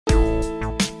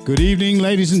Good evening,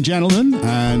 ladies and gentlemen,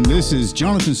 and this is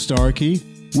Jonathan Starkey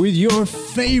with your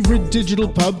favorite digital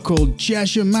pub called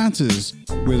Cheshire Matters,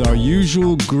 with our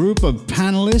usual group of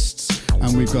panelists,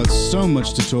 and we've got so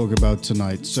much to talk about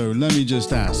tonight. So let me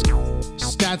just ask,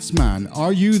 Statsman,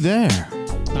 are you there?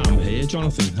 I'm here,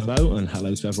 Jonathan. Hello, and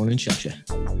hello to everyone in Cheshire.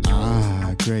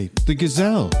 Ah, great. The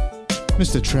Gazelle,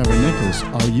 Mr. Trevor Nichols,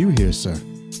 are you here, sir?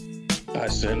 I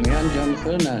certainly am,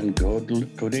 Jonathan, and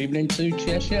good evening to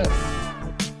Cheshire.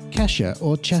 Cheshire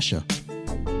or Cheshire?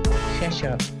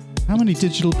 Cheshire. How many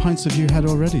digital pints have you had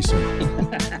already, sir?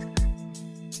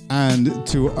 And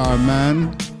to our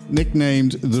man,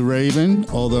 nicknamed The Raven,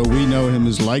 although we know him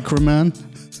as Lycra Man,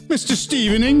 Mr.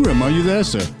 Stephen Ingram, are you there,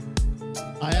 sir?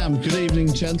 I am. Good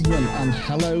evening, gentlemen, and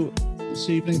hello this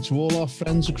evening to all our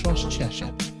friends across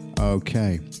Cheshire.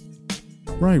 Okay.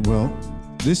 Right, well,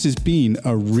 this has been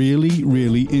a really,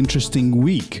 really interesting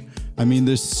week. I mean,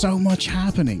 there's so much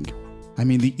happening. I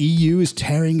mean, the EU is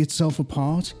tearing itself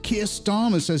apart. Keir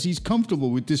Starmer says he's comfortable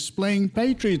with displaying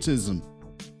patriotism.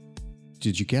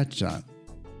 Did you get that?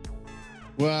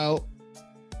 Well,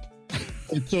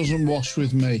 it doesn't wash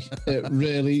with me. It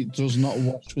really does not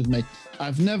wash with me.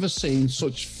 I've never seen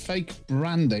such fake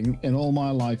branding in all my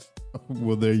life.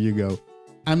 Well, there you go.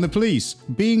 And the police,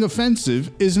 being offensive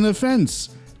is an offense.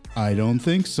 I don't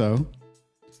think so.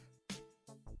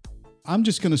 I'm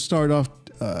just going to start off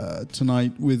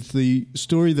tonight with the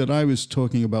story that I was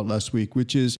talking about last week,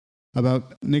 which is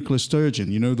about Nicola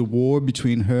Sturgeon. You know, the war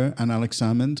between her and Alex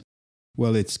Salmond?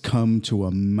 Well, it's come to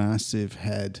a massive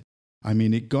head. I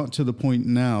mean, it got to the point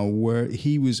now where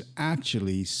he was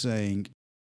actually saying,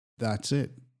 that's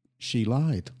it. She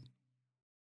lied.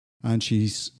 And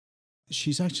she's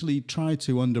actually tried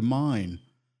to undermine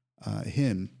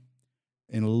him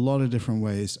in a lot of different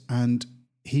ways, and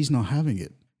he's not having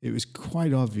it. It was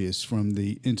quite obvious from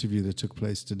the interview that took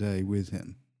place today with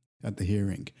him at the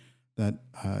hearing that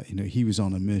he was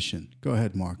on a mission. Go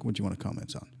ahead, Mark. What do you want to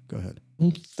comment on? Go ahead. I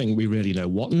don't think we really know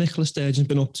what Nicola Sturgeon's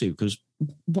been up to, because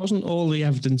wasn't all the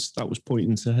evidence that was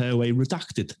pointing to her way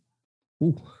redacted?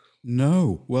 Ooh.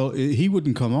 No. Well, he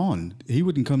wouldn't come on. He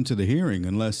wouldn't come to the hearing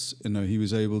unless he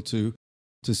was able to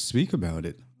speak about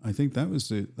it. I think that was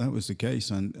the case,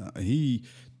 and he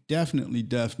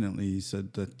definitely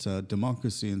said that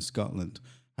democracy in Scotland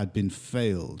had been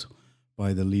failed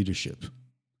by the leadership,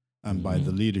 and by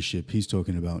the leadership, he's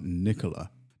talking about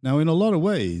Nicola. Now, in a lot of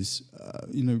ways,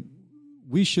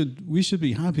 we should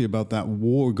be happy about that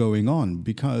war going on,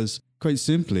 because quite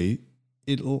simply,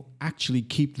 it'll actually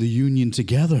keep the union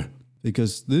together,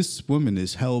 because this woman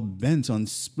is hell bent on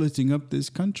splitting up this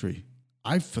country.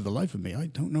 For the life of me, I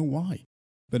don't know why.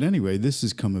 But anyway, this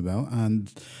has come about, and,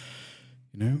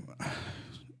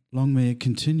 long may it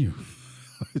continue.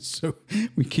 So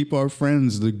we keep our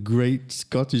friends, the great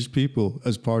Scottish people,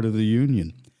 as part of the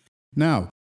union. Now,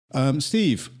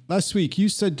 Steve, last week you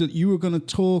said that you were going to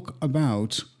talk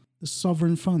about the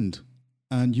Sovereign Fund,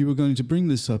 and you were going to bring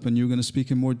this up, and you were going to speak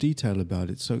in more detail about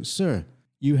it. So, sir,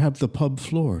 you have the pub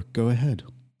floor. Go ahead.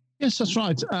 Yes, that's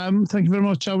right. Thank you very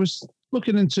much. I was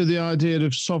looking into the idea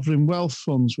of sovereign wealth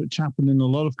funds, which happen in a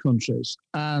lot of countries.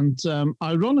 And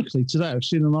ironically, today I've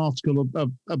seen an article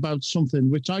about something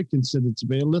which I consider to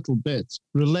be a little bit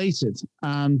related.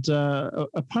 And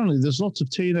apparently there's lots of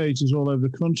teenagers all over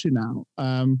the country now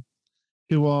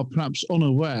who are perhaps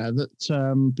unaware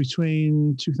that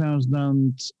between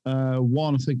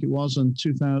 2001, I think it was, and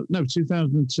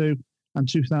 2002 and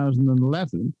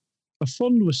 2011, a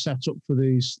fund was set up for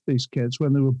these kids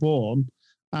when they were born.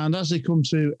 And as they come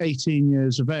to 18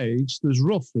 years of age, there's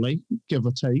roughly, give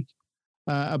or take,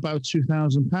 about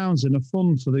 £2,000 in a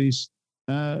fund for these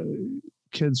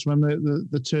kids when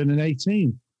they're turning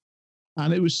 18.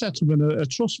 And it was set up in a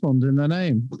trust fund in their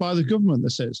name by the government,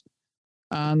 this is.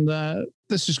 And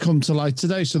this has come to light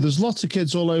today. So there's lots of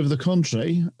kids all over the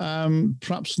country,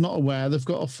 perhaps not aware they've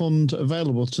got a fund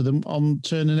available to them on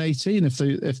turning 18 if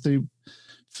they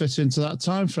fit into that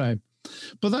time frame.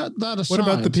 But that aside, what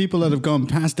about the people that have gone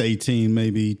past 18,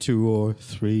 maybe 2 or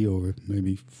 3 or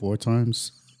maybe 4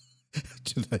 times?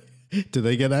 Do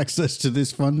they get access to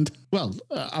this fund? Well,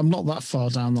 I'm not that far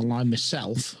down the line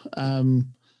myself, but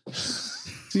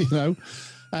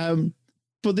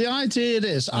the idea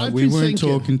is, we weren't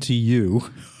talking to you.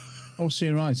 Oh, so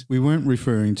you're right. We weren't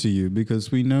referring to you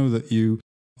because we know that you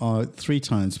are 3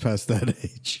 times past that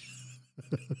age.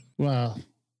 Well,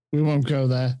 we won't go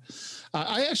there.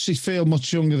 I actually feel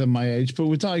much younger than my age, but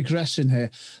we're digressing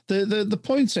here. The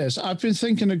point is, I've been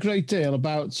thinking a great deal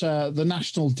about the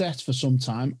national debt for some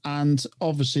time, and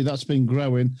obviously that's been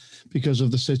growing because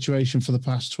of the situation for the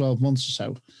past 12 months or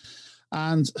so.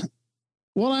 And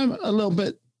what I'm a little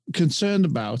bit concerned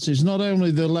about is not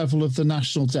only the level of the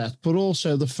national debt, but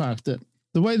also the fact that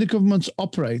the way the government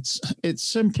operates, it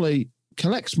simply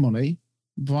collects money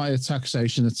via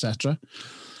taxation, etc.,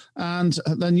 and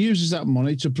then uses that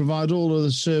money to provide all of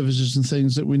the services and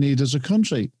things that we need as a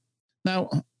country. Now,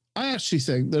 I actually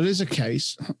think there is a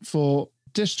case for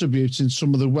distributing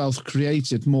some of the wealth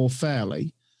created more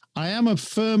fairly. I am a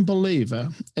firm believer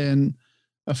in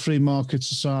a free market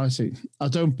society. I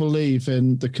don't believe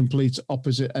in the complete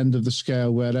opposite end of the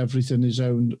scale where everything is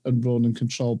owned and run and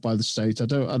controlled by the state. I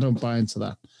don't buy into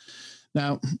that.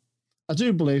 Now, I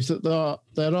do believe that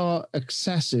there are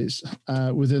excesses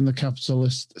within the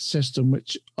capitalist system,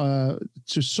 which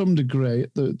to some degree,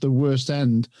 at the worst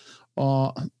end,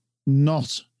 are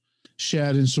not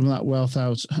sharing some of that wealth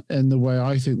out in the way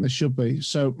I think they should be.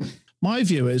 So my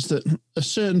view is that a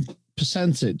certain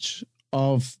percentage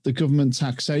of the government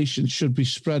taxation should be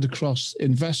spread across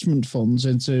investment funds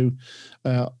into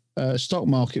stock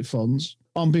market funds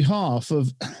on behalf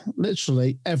of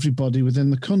literally everybody within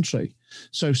the country.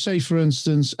 So say, for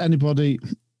instance, anybody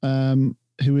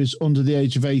who is under the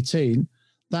age of 18,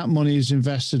 that money is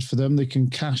invested for them. They can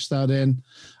cash that in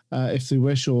if they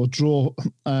wish, or draw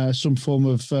some form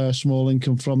of small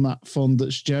income from that fund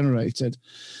that's generated.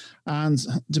 And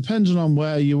depending on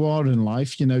where you are in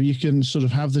life, you can sort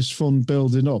of have this fund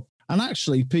building up. And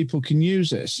actually, people can use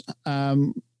this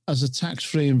as a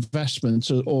tax-free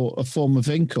investment or a form of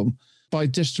income by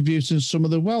distributing some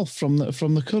of the wealth from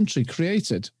the country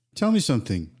created. Tell me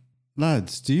something.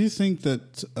 Lads, do you think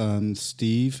that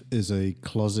Steve is a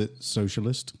closet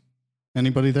socialist?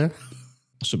 Anybody there?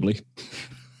 Possibly.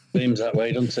 Seems that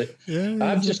way, doesn't it? Yeah.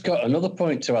 I've just got another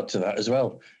point to add to that as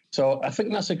well. So I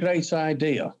think that's a great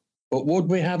idea. But would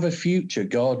we have a future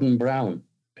Gordon Brown?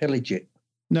 Pillage it.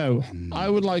 No, I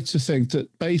would like to think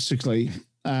that basically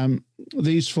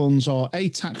these funds are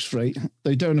tax-free.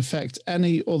 They don't affect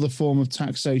any other form of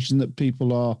taxation that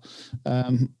people are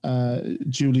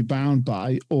duly bound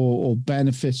by or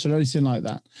benefits or anything like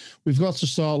that. We've got to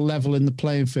start leveling the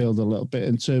playing field a little bit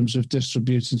in terms of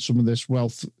distributing some of this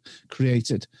wealth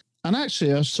created. And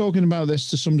actually, I was talking about this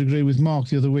to some degree with Mark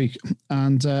the other week,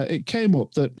 and it came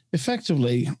up that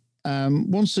effectively,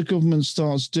 once the government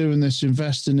starts doing this,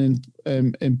 investing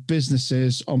in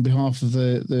businesses on behalf of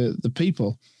the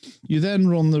people, you then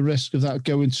run the risk of that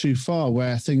going too far,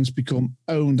 where things become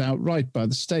owned outright by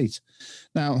the state.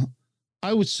 Now,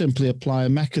 I would simply apply a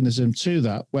mechanism to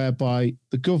that, whereby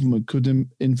the government could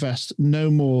invest no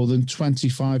more than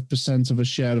 25% of a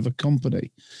share of a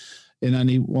company in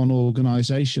any one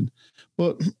organisation.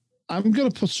 But I'm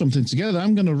going to put something together.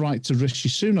 I'm going to write to Rishi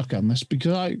Sunak on this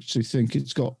because I actually think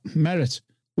it's got merit.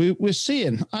 I've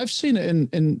seen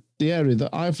it in the area that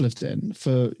I've lived in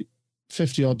for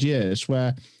 50 odd years,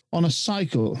 where on a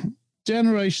cycle,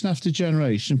 generation after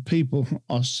generation, people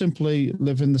are simply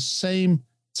living the same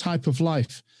type of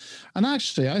life. And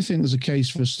actually, I think there's a case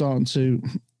for starting to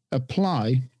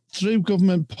apply through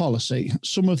government policy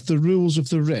some of the rules of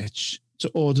the rich to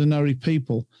ordinary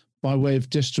people by way of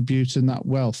distributing that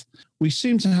wealth. We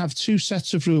seem to have two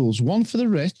sets of rules, one for the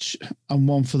rich and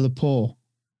one for the poor.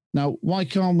 Now, why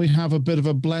can't we have a bit of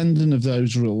a blending of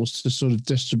those rules to sort of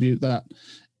distribute that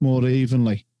more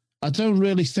evenly? I don't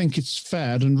really think it's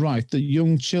fair and right that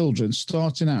young children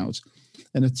starting out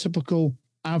in a typical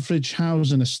average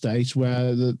housing estate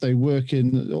where they work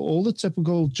in all the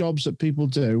typical jobs that people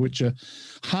do, which are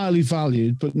highly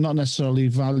valued, but not necessarily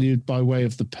valued by way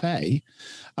of the pay.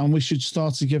 And we should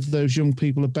start to give those young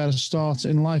people a better start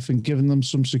in life and giving them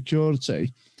some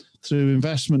security through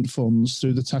investment funds,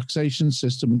 through the taxation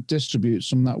system, and distribute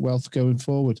some of that wealth going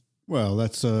forward. Well,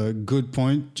 that's a good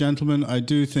point, gentlemen. I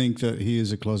do think that he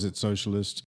is a closet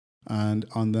socialist. And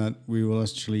on that, we will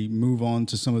actually move on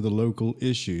to some of the local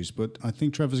issues. But I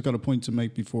think Trevor's got a point to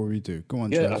make before we do. Go on,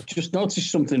 Trevor. I've just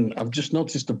noticed something. I've just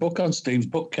noticed a book on Steve's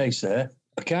bookcase there.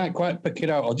 I can't quite pick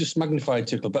it out. I'll just magnify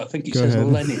it a little, but I think it says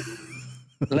Lenin.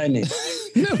 Lenin.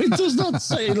 No, it does not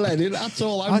say Lenin at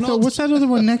all. I thought, what's that other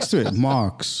one next to it?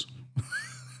 Marx.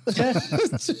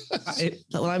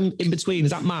 Well, I'm in between.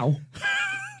 Is that Mao?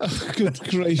 Good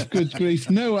grief.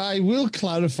 No, I will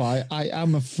clarify. I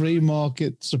am a free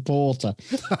market supporter.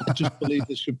 I just believe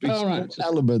there should be some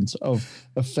element of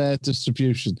a fair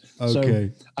distribution.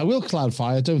 Okay. So I will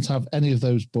clarify. I don't have any of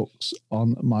those books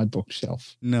on my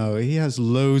bookshelf. No, he has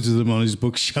loads of them on his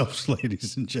bookshelves,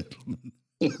 ladies and gentlemen.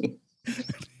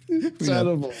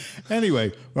 Terrible.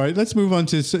 Anyway, all right, let's move on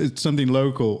to something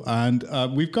local. And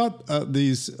we've got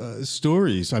these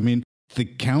stories. I mean, the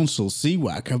council,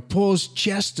 CWAC, have paused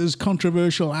Chester's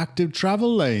controversial active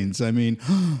travel lanes. I mean,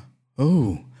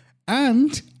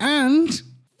 and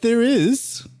there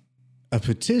is a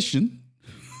petition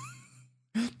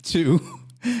to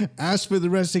ask for the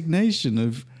resignation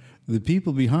of the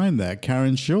people behind that,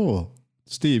 Karen Shaw.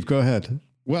 Steve, go ahead.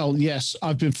 Well, yes,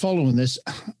 I've been following this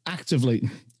actively,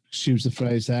 excuse the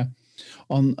phrase there,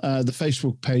 on the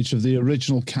Facebook page of the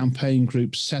original campaign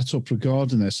group set up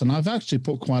regarding this. And I've actually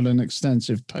put quite an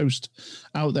extensive post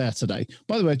out there today.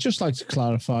 By the way, I'd just like to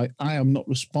clarify, I am not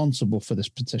responsible for this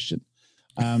petition.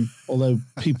 Although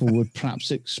people would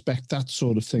perhaps expect that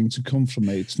sort of thing to come from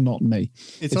me. It's not me.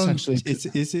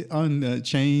 Is it on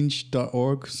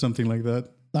change.org, something like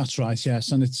that? That's right,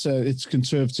 yes. And it's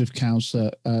Conservative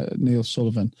councillor Neil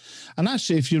Sullivan. And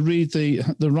actually, if you read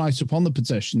the write-up on the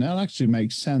petition, that actually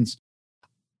makes sense.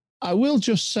 I will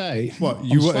just say...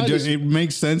 It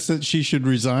makes sense that she should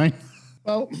resign?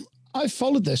 Well, I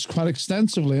followed this quite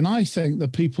extensively, and I think the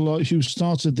people who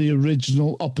started the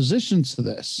original opposition to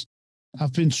this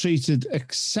have been treated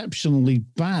exceptionally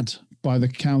bad by the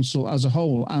council as a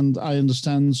whole, and I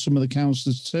understand some of the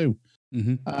councillors too.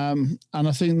 Mm-hmm. And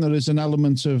I think there is an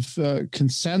element of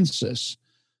consensus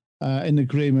in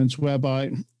agreement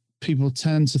whereby people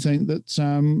tend to think that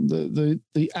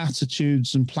the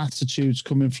attitudes and platitudes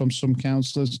coming from some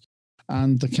councillors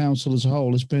and the council as a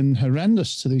whole has been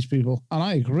horrendous to these people. And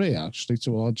I agree, actually,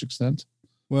 to a large extent.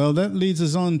 Well, that leads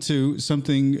us on to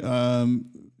something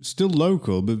still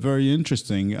local, but very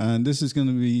interesting. And this is going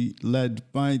to be led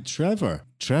by Trevor.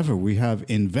 Trevor, we have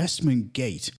Investment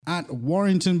Gate at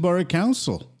Warrington Borough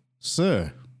Council.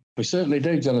 Sir. We certainly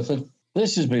do, Jonathan.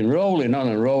 This has been rolling on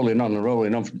and rolling on and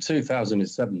rolling on from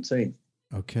 2017.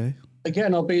 Okay.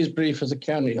 Again, I'll be as brief as I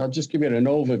can. I'll just give you an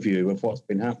overview of what's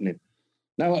been happening.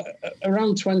 Now,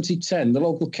 around 2010, the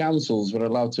local councils were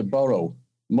allowed to borrow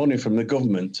money from the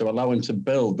government to allow them to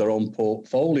build their own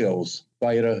portfolios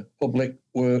via a public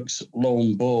works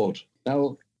loan board.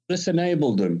 Now, this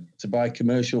enabled them to buy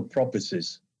commercial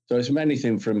properties. So it's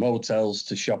anything from hotels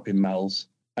to shopping malls,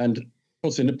 and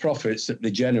putting the profits that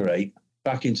they generate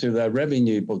back into their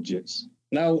revenue budgets.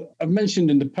 Now, I've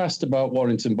mentioned in the past about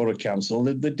Warrington Borough Council,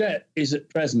 the debt is at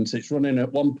present, it's running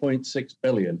at 1.6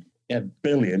 billion. Yeah,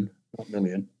 billion, not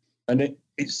million. And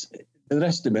the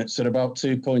estimates are about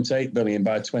 2.8 billion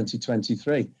by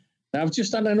 2023. Now, I've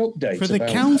just had an update. For the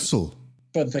council?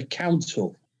 For the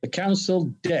council. The council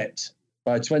debt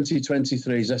by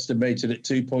 2023 is estimated at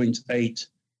 2.8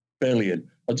 billion.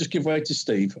 I'll just give way to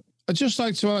Steve. I'd just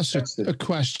like to ask a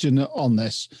question on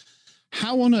this.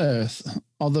 How on earth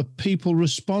are the people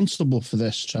responsible for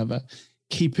this, Trevor,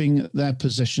 keeping their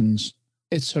positions?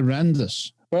 It's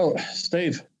horrendous. Well,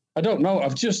 Steve, I don't know.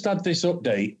 I've just had this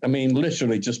update. I mean,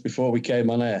 literally just before we came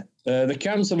on air. The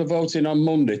council are voting on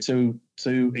Monday to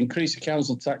increase the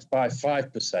council tax by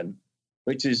 5%,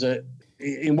 which is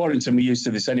in Warrington we're used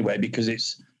to this anyway, because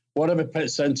it's whatever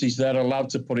percentage they're allowed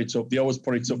to put it up. They always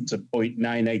put it up to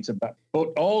 0.98 of that.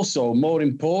 But also, more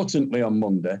importantly, on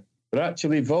Monday, they're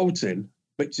actually voting,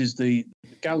 which is the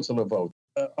council vote,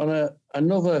 on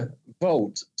another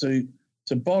vote to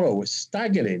borrow a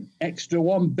staggering extra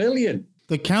 1 billion.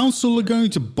 The council are going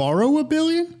to borrow $1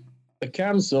 billion? The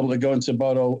council are going to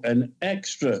borrow an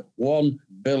extra 1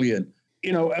 billion.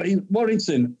 You know, I mean,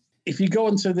 Warrington, if you go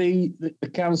onto the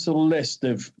council list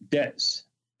of debts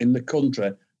in the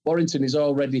country, Warrington is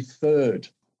already third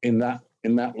in that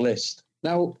list.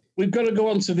 Now, we've got to go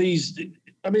on to these.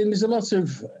 I mean, there's a lot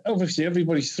of, obviously,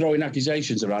 everybody's throwing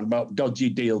accusations around about dodgy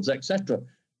deals, etc.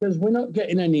 Because we're not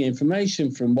getting any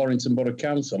information from Warrington Borough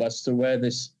Council as to where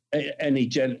this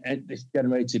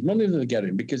generated money they're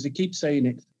getting, because they keep saying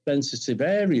it's sensitive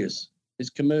areas, it's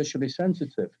commercially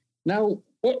sensitive. Now,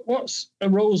 what's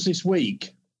arose this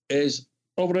week is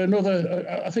over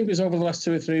another, I think it was over the last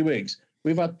 2 or 3 weeks,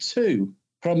 we've had 2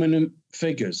 prominent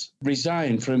figures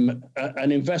resign from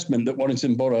an investment that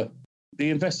Warrington Borough, they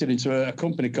invested into a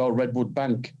company called Redwood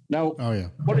Bank. Now,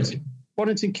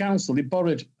 Warrington Council, they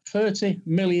borrowed £30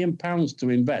 million to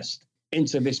invest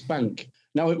into this bank.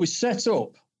 Now, it was set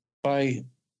up by,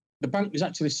 the bank was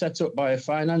actually set up by a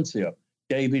financier,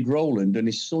 David Rowland, and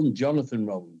his son, Jonathan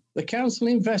Rowland. The council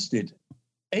invested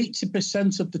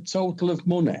 80% of the total of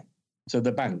money to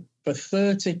the bank for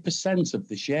 30% of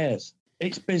the shares.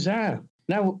 It's bizarre.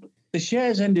 Now, the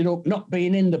shares ended up not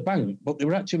being in the bank, but they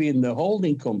were actually in the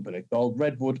holding company called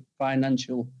Redwood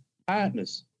Financial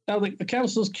Partners. Now, the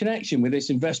council's connection with this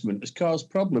investment has caused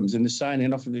problems in the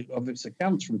signing off of its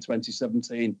accounts from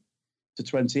 2017 to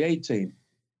 2018.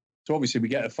 So obviously we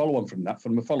get a follow-on from that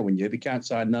from the following year. They can't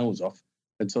sign those off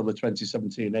until the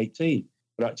 2017-18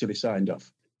 were actually signed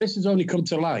off. This has only come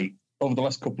to light over the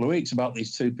last couple of weeks about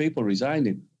these 2 people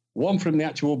resigning. One from the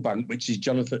actual bank, which is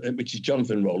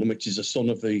Jonathan Rowland, which is a son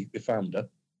of the founder,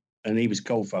 and he was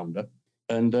co-founder.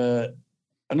 and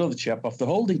another chap off the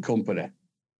holding company.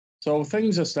 So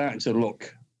things are starting to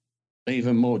look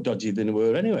even more dodgy than they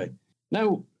were anyway.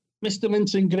 Now, Mr.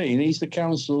 Linton Green, he's the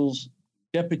council's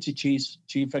deputy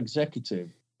chief executive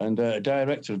and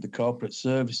director of the corporate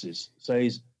services,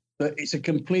 says that it's a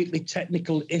completely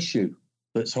technical issue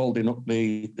that's holding up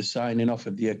the signing off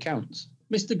of the accounts.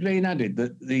 Mr. Green added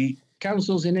that the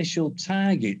council's initial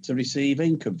target to receive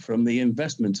income from the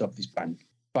investment of this bank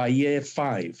by year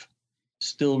 5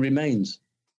 still remains.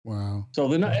 Wow. So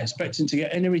they're not expecting to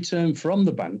get any return from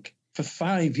the bank for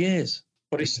 5 years,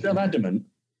 but he's still adamant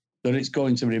that it's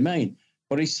going to remain.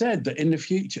 But he said that in the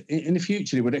future,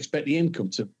 he would expect the income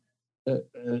to,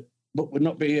 but would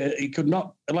not be. He could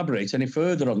not elaborate any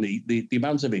further on the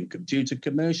amount of income due to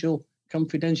commercial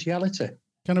confidentiality.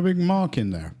 Can I bring Mark in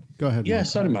there? Go ahead. Yeah, Mark.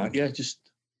 sorry, Mark. Yeah, just.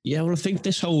 Yeah, well, I think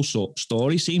this whole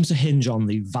story seems to hinge on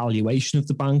the valuation of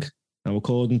the bank. Now,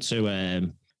 according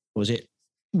to, was it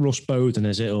Russ Bowden,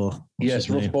 is it? Or yes,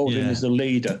 Russ Bowden is the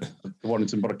leader of the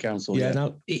Warrington Borough Council. Yeah,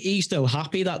 now he's still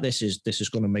happy that this is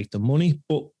going to make the money,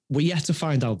 but we're yet to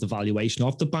find out the valuation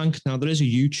of the bank. Now, there is a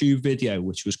YouTube video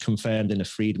which was confirmed in a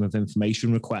Freedom of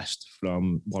Information request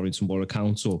from Warrington Borough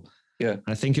Council. Yeah.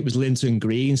 I think it was Linton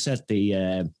Green said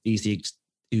he's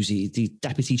the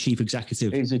deputy chief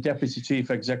executive. He's the deputy chief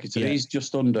executive. Yeah. He's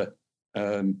just under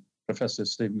Professor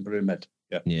Stephen Brumed.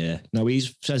 Yeah. Yeah. No,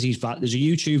 there's a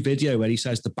YouTube video where he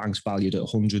says the bank's valued at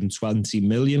 120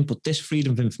 million, but this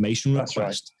Freedom of Information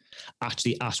request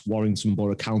actually asked Warrington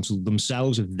Borough Council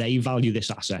themselves if they value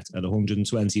this asset at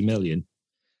 120 million.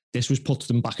 This was put to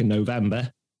them back in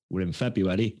November. We're in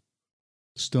February.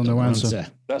 Still no answer.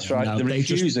 That's right. No, they're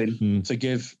refusing to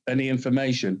give any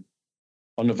information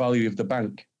on the value of the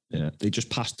bank. Yeah, they just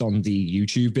passed on the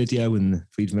YouTube video and the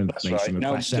Freedom of Information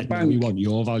request. Said, we want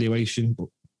your valuation.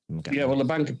 But yeah, well, the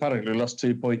bank apparently lost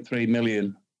 2.3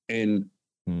 million in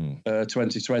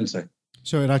 2020.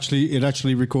 So it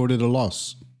actually recorded a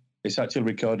loss. It's actually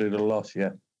recorded a loss. Yeah.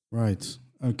 Right.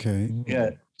 Okay. Yeah.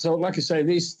 So, like I say,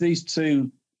 these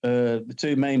two the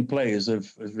two main players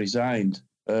have resigned,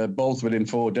 both within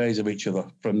 4 days of each other,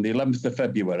 from the 11th of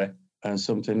February and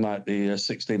something like the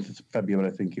 16th of February,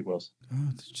 I think it was. Oh,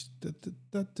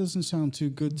 that doesn't sound too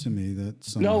good to me.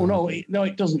 No,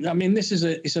 it doesn't. I mean,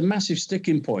 it's a massive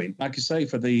sticking point, like I say,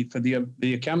 for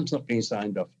the accounts not being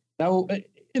signed off. Now,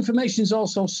 information's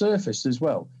also surfaced as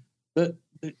well that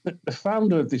the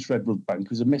founder of this Redwood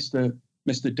Bank was a Mr.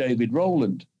 David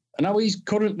Rowland, and now he's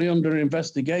currently under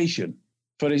investigation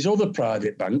for his other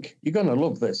private bank. You're going to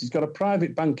love this. He's got a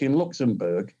private bank in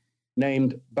Luxembourg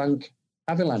named Bank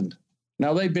Haviland.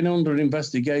 Now, they've been under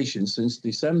investigation since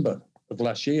December of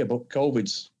last year, but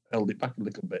COVID's held it back a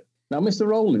little bit. Now, Mr.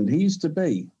 Rowland, he used to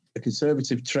be a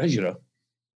Conservative treasurer,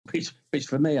 which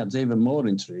for me adds even more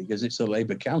intrigue as it's a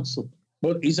Labour council.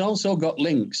 But he's also got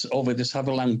links over this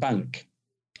Haviland Bank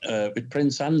with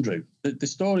Prince Andrew. The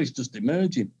story's just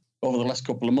emerging over the last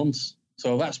couple of months.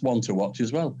 So that's one to watch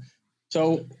as well.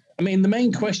 So, I mean, the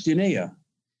main question here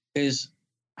is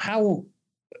how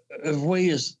have we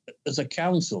as a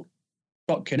council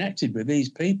got connected with these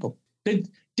people? Did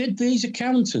these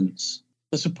accountants,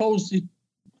 they're supposed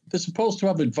to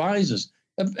have advisors,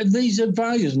 have these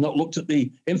advisors not looked at the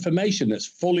information that's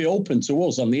fully open to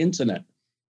us on the internet?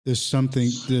 There's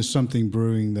something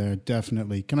brewing there,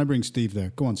 definitely. Can I bring Steve there?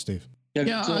 Go on, Steve.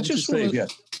 Yeah, I just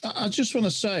want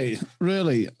to say,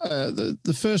 really,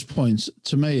 the first point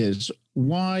to me is,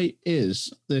 why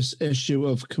is this issue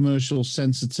of commercial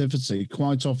sensitivity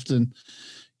quite often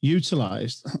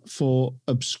utilised for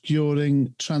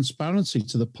obscuring transparency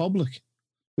to the public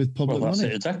with public money? That's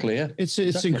it, exactly, yeah. It's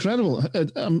incredible.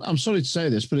 I'm sorry to say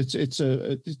this, but it's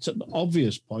an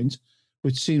obvious point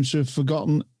which seems to have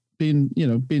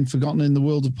been forgotten in the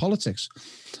world of politics,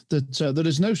 that there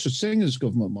is no such thing as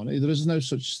government money. There is no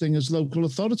such thing as local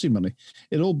authority money.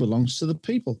 It all belongs to the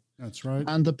people. That's right.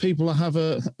 And the people have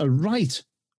a right,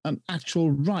 an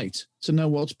actual right, to know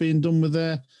what's being done with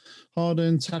their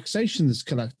hard-earned taxation that's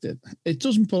collected. It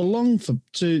doesn't belong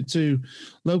to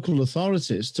local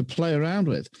authorities to play around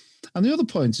with. And the other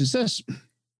point is this.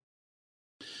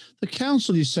 The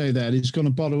council, you say there, is going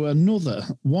to borrow another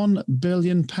 £1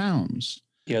 billion.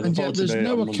 Yeah, and yet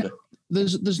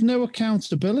there's no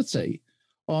accountability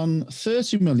on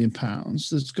 £30 million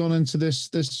that's gone into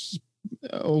this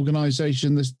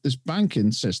organisation, this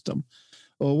banking system,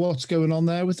 or what's going on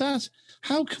there with that.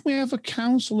 How can we have a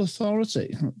council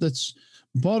authority that's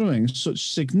borrowing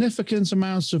such significant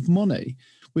amounts of money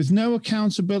with no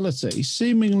accountability,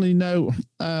 seemingly no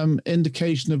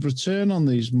indication of return on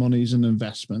these monies and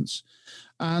investments,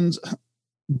 and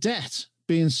debt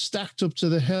being stacked up to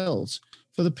the hills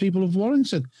for the people of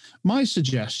Warrington. My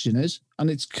suggestion is, and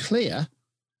it's clear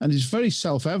and it's very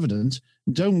self-evident,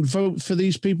 don't vote for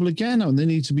these people again, and they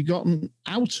need to be gotten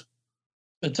out.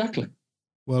 Exactly.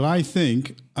 Well, I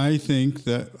think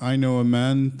that I know a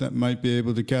man that might be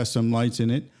able to cast some light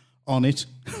on it,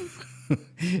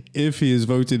 if he is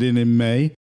voted in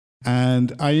May.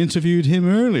 And I interviewed him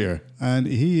earlier, and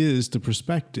he is the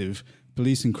prospective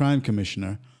Police and Crime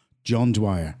Commissioner, John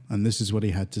Dwyer. And this is what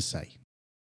he had to say.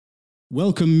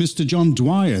 Welcome, Mr. John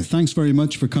Dwyer. Thanks very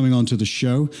much for coming on to the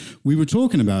show. We were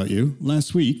talking about you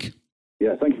last week.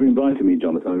 Yeah, thank you for inviting me,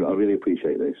 Jonathan. I really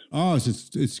appreciate this. Oh,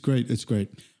 it's great. It's great.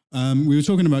 We were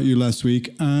talking about you last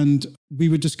week, and we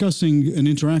were discussing an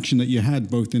interaction that you had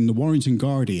both in the Warrington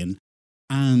Guardian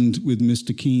and with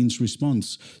Mr. Keene's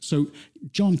response. So,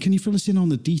 John, can you fill us in on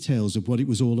the details of what it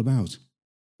was all about?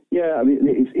 Yeah, I mean,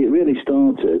 it really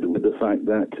started with the fact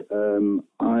that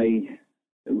I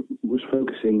was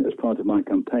focusing as part of my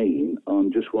campaign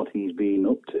on just what he's been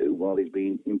up to while he's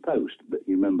been in post. But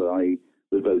you remember I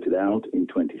was voted out in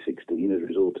 2016 as a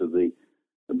result of the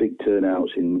big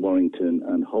turnouts in Warrington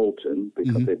and Halton,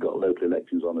 because they've got local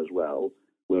elections on as well,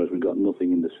 whereas we've got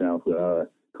nothing in the south where our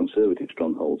Conservative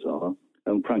strongholds are.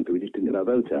 And frankly, we just didn't get our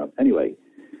vote out. Anyway,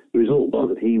 the result was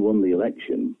that he won the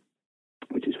election,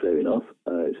 which is fair enough.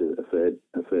 It's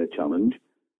a fair challenge.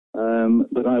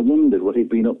 But I wondered what he'd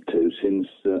been up to since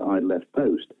I'd left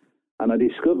post. And I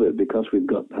discovered, because we've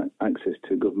got access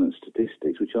to government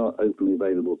statistics, which are openly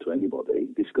available to anybody,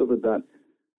 discovered that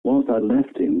whilst I'd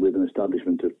left him with an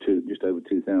establishment of just over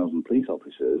 2,000 police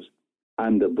officers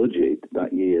and a budget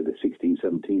that year, the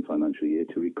 16-17 financial year,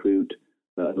 to recruit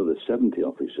another 70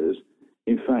 officers,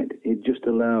 in fact, it just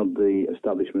allowed the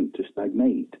establishment to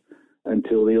stagnate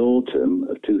until the autumn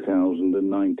of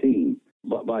 2019.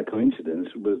 But by coincidence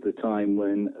was the time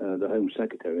when the Home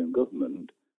Secretary and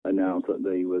government announced that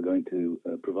they were going to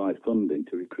provide funding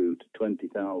to recruit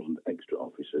 20,000 extra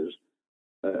officers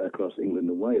across England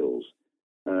and Wales.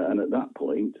 And at that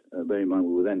point, bear in mind,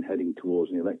 we were then heading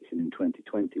towards an election in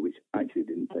 2020, which actually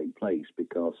didn't take place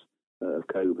because of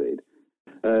COVID.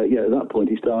 At that point,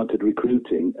 he started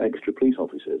recruiting extra police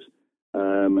officers.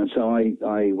 And so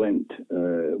I went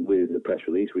with a press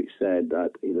release which said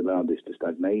that he'd allowed this to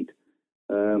stagnate.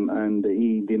 And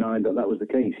he denied that was the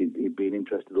case. He'd been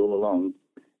interested all along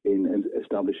in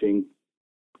establishing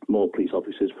more police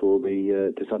officers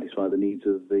to satisfy the needs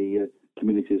of the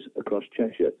communities across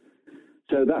Cheshire.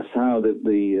 So that's how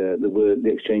the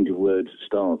exchange of words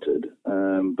started.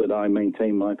 But I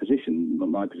maintain my position.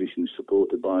 My position is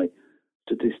supported by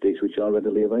statistics which are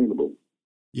readily available.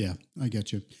 Yeah, I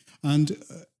get you. And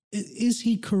is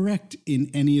he correct in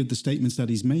any of the statements that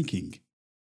he's making?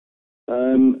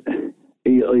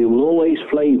 He will always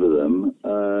flavour them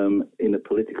in a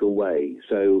political way.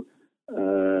 So,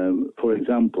 for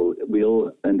example, we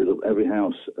all ended up, every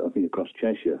house, I think, across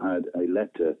Cheshire had a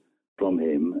letter from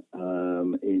him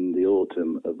in the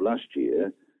autumn of last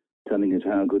year telling us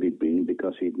how good he'd been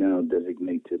because he'd now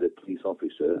designated a police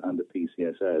officer and a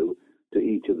PCSO to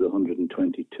each of the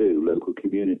 122 local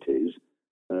communities,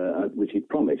 which he'd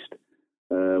promised.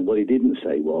 What he didn't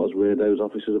say was where those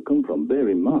officers have come from. Bear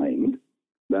in mind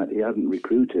that he hadn't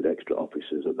recruited extra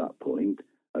officers at that point,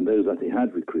 and those that he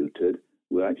had recruited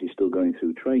were actually still going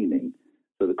through training.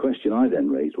 So the question I then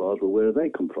raised was, well, where have they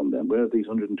come from then? Where have these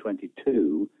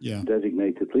 122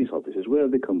 designated police officers, where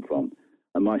have they come from?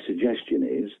 And my suggestion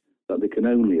is that they can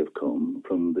only have come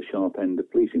from the sharp end of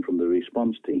policing, from the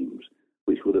response teams,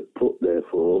 which would have put,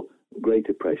 therefore,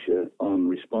 greater pressure on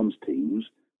response teams.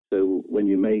 So when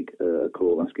you make a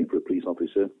call asking for a police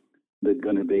officer, they're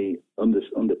going to be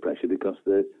under pressure because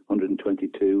they're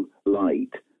 122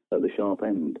 light at the sharp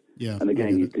end. Yeah, and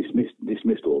again, you've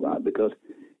dismissed all that because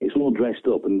it's all dressed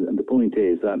up. And the point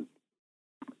is that,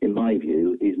 in my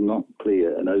view, is not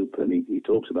clear and open. He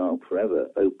talks about forever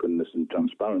openness and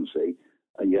transparency,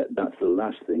 and yet that's the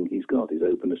last thing he's got is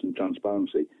openness and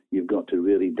transparency. You've got to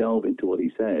really delve into what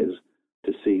he says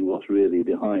to see what's really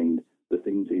behind the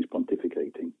things he's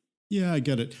pontificating. Yeah, I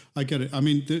get it. I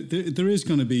mean, there is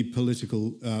going to be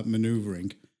political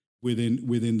manoeuvring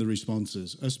within the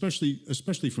responses,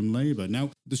 especially from Labour. Now,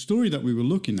 the story that we were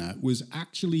looking at was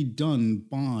actually done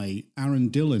by Aaron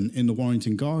Dillon in the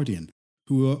Warrington Guardian,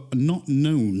 who are not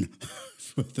known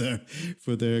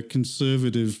for their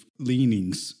conservative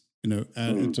leanings,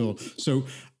 at all. So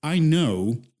I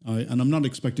know, and I'm not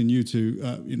expecting you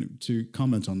to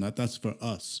comment on that. That's for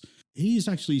us. He is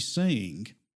actually saying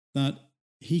that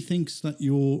he thinks that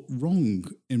you're wrong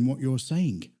in what you're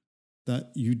saying,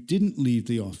 that you didn't leave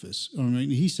the office. I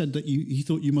mean, he said that he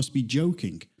thought you must be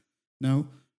joking. Now,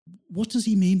 what does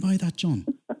he mean by that, John?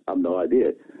 I have no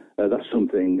idea. That's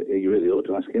something you really ought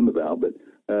to ask him about. But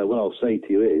what I'll say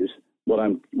to you is, what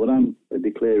I'm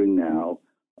declaring now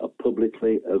are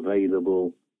publicly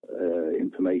available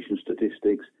information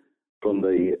statistics from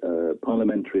the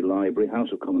Parliamentary Library, House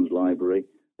of Commons Library.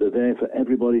 They're there for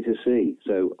everybody to see.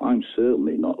 So I'm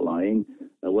certainly not lying.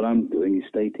 What I'm doing is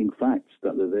stating facts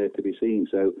that they're there to be seen.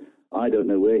 So I don't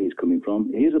know where he's coming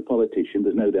from. He is a politician,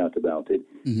 there's no doubt about it.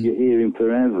 Mm-hmm. You hear him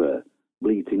forever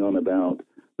bleating on about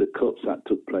the cuts that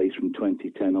took place from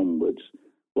 2010 onwards.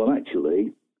 Well,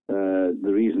 actually,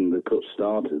 the reason the cuts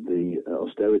started, the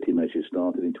austerity measures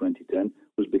started in 2010,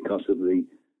 was because of the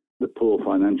poor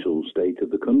financial state of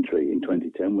the country in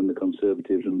 2010 when the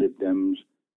Conservatives and Lib Dems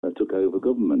took over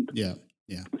government. Yeah.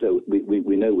 So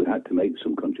we know we had to make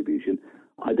some contribution.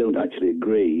 I don't actually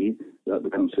agree that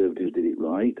the Conservatives did it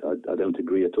right. I don't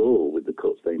agree at all with the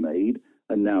cuts they made.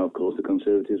 And now, of course, the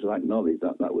Conservatives have acknowledged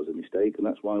that that was a mistake, and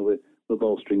that's why we're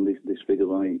bolstering this figure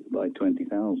by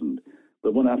 20,000.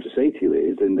 But what I have to say to you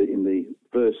is, in the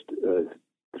first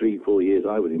 3-4 years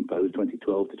I was imposed,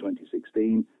 2012 to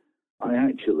 2016, I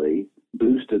actually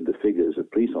boosted the figures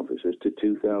of police officers to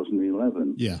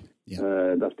 2011. Yeah.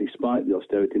 That's despite the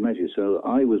austerity measures. So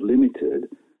I was limited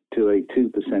to a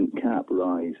 2% cap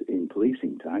rise in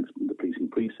policing tax, the policing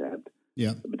precept.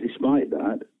 Yeah. But despite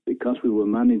that, because we were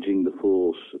managing the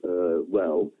force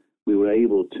well, we were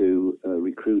able to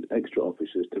recruit extra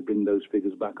officers to bring those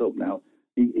figures back up. Now,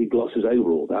 he glosses over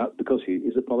all that because he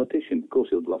is a politician. Of course,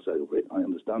 he'll gloss over it. I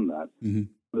understand that. Mm-hmm.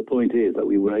 The point is that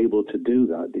we were able to do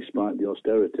that despite the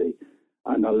austerity.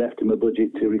 And I left him a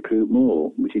budget to recruit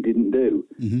more, which he didn't do.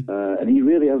 Mm-hmm. And he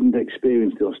really hasn't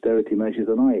experienced the austerity measures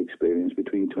that I experienced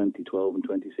between 2012 and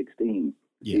 2016.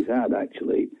 Yeah. He's had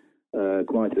actually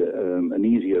quite an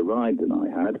easier ride than I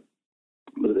had.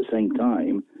 But at the same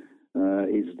time,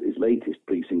 his latest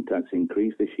precinct tax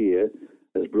increase this year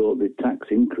has brought the tax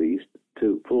increase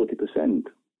to 40%.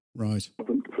 Right.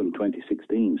 From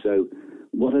 2016. So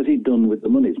what has he done with the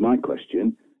money is my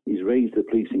question. He's raised the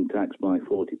policing tax by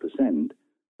 40%,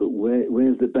 but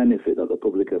where's the benefit that the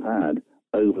public have had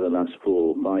over the last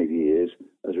 4 or 5 years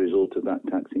as a result of that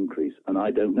tax increase? And I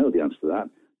don't know the answer to that.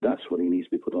 That's what he needs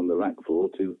to be put on the rack for,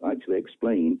 to actually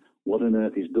explain what on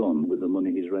earth he's done with the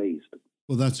money he's raised.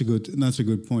 Well, that's a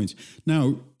good point.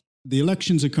 Now, the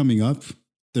elections are coming up.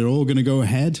 They're all going to go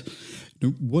ahead.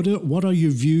 What are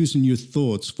your views and your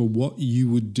thoughts for what you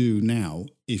would do now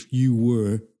if you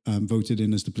were voted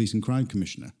in as the Police and Crime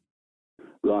Commissioner?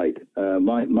 Right.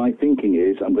 My thinking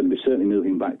is I'm going to be certainly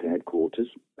moving back to headquarters.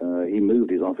 He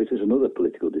moved his office. It's another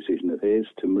political decision of his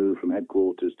to move from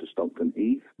headquarters to Stockton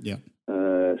Heath. Yeah.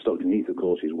 Stockton Heath, of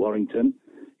course, is Warrington.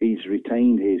 He's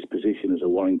retained his position as a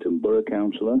Warrington Borough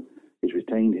Councillor. He's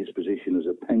retained his position as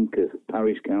a Penketh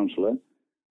Parish Councillor.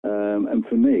 And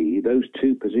for me, those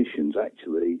two positions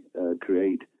actually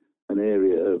create an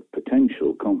area of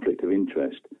potential conflict of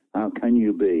interest. How can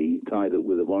you be tied up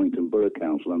with the Warrington Borough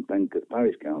Council and Penketh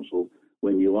Parish Council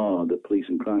when you are the Police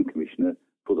and Crime Commissioner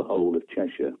for the whole of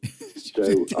Cheshire?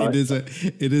 So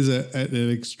it is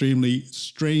an extremely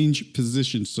strange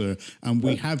position, sir, and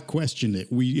we have questioned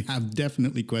it. We have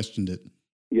definitely questioned it.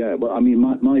 Yeah, well, I mean,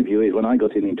 my view is when I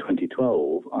got in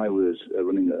 2012, I was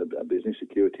running a business,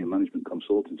 security and management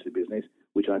consultancy business,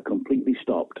 which I completely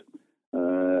stopped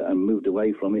and moved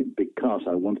away from it because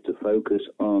I wanted to focus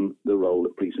on the role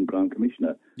of Police and Crime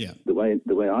Commissioner. Yeah. The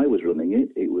way I was running it,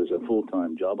 it was a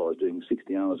full-time job. I was doing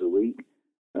 60 hours a week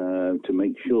to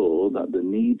make sure that the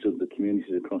needs of the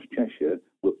communities across Cheshire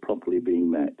were properly being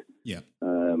met. Yeah.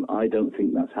 I don't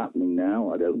think that's happening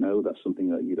now. I don't know. That's something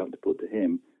that you'd have to put to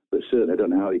him. But certainly I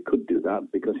don't know how he could do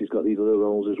that because he's got these other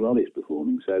roles as well he's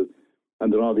performing. So,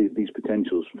 and there are these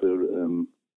potentials for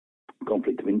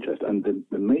conflict of interest. And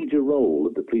the major role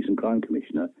of the Police and Crime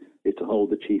Commissioner is to hold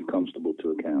the Chief Constable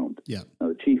to account. Yeah. Now,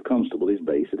 the Chief Constable is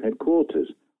based at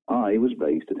headquarters. I was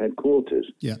based at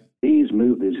headquarters. Yeah. He's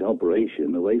moved his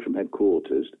operation away from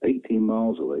headquarters, 18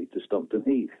 miles away to Stockton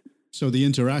Heath. So the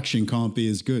interaction can't be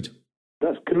as good.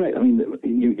 That's correct. I mean,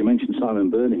 you mentioned Simon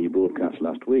Byrne in your broadcast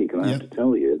last week, and I have to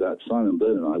tell you that Simon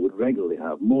Byrne and I would regularly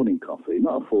have morning coffee,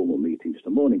 not a formal meeting, just a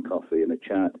morning coffee and a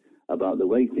chat about the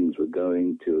way things were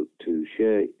going, to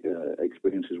share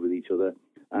experiences with each other.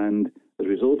 And as a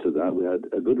result of that, we had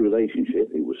a good relationship.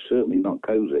 It was certainly not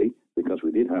cozy because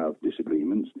we did have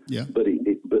disagreements, but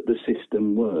the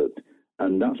system worked.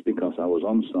 And that's because I was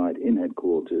on site in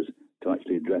headquarters to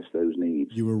actually address those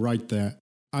needs. You were right there.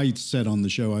 I said on the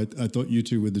show, I thought you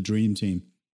two were the dream team.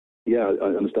 Yeah, I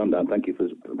understand that. Thank you for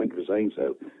saying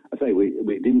so. I say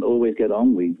we didn't always get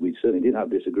on. We certainly did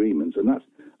have disagreements, and that's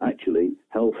actually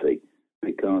healthy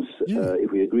because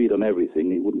if we agreed on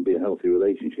everything, it wouldn't be a healthy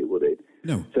relationship, would it?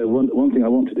 No. So one thing I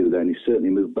want to do then is certainly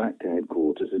move back to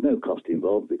headquarters. There's no cost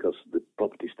involved because the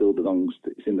property still belongs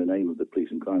to, it's in the name of the Police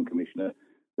and Crime Commissioner.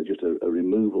 There's just a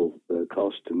removal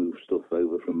cost to move stuff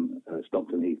over from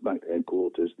Stockton Heath back to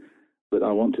headquarters. But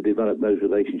I want to develop those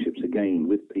relationships again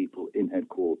with people in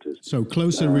headquarters. So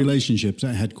closer relationships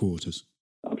at headquarters.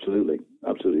 Absolutely.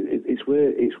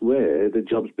 It's where the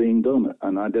job's being done,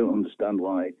 and I don't understand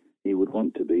why he would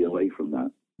want to be away from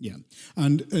that. Yeah,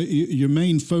 and your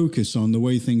main focus on the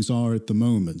way things are at the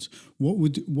moment, what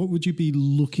would you be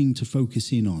looking to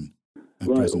focus in on at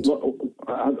present? Well,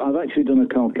 I've actually done a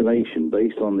calculation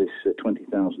based on this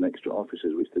 20,000 extra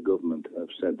officers which the government have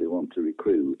said they want to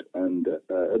recruit, and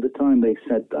at the time they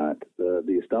said that,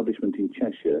 the establishment in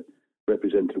Cheshire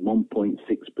represented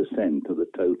 1.6% of the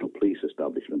total police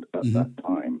establishment at that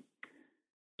time.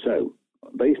 So,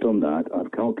 based on that,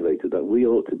 I've calculated that we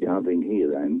ought to be having here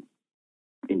then,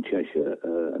 in Cheshire,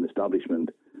 an establishment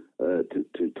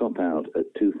to top out at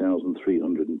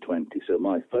 2,320. So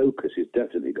my focus is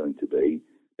definitely going to be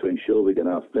to ensure we get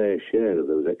our fair share of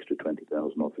those extra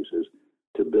 20,000 officers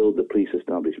to build the police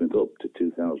establishment up to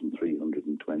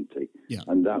 2,320. Yeah.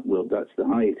 And that's the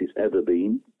highest it's ever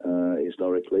been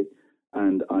historically.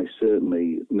 And I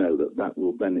certainly know that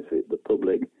will benefit the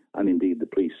public and indeed the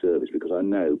police service, because I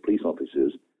know police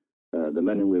officers, the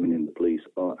men and women in the police,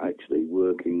 are actually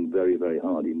working very, very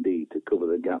hard indeed to cover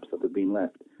the gaps that have been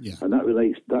left. Yeah. And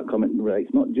that comment relates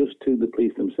not just to the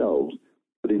police themselves,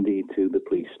 but indeed to the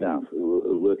police staff who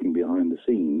are working behind the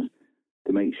scenes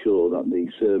to make sure that the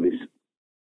service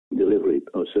delivery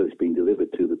or service being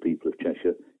delivered to the people of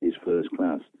Cheshire is first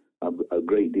class. I've a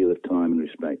great deal of time and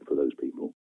respect for those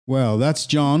people. Well, that's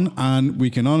John, and we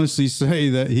can honestly say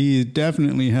that he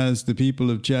definitely has the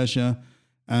people of Cheshire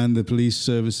and the police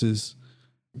services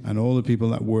and all the people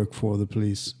that work for the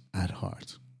police at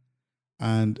heart.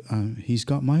 And he's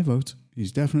got my vote.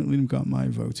 He's definitely got my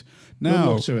vote. Now,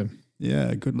 good luck to him.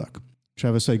 Yeah, good luck.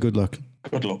 Trevor, say good luck.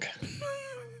 Good luck.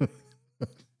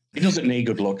 He doesn't need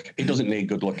good luck.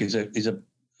 He's a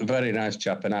very nice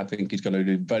chap, and I think he's going to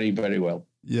do very, very well.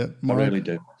 Yeah, Mark, I really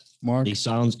do. Mark? He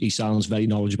sounds very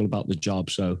knowledgeable about the job,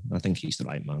 so I think he's the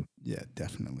right man. Yeah,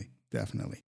 definitely.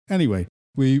 Anyway,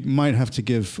 we might have to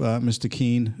give Mr.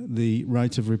 Keane the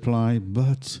right of reply,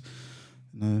 but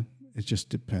no, it just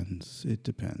depends. It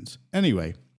depends.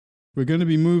 Anyway, we're going to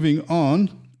be moving on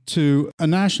to a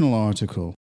national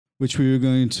article, which we were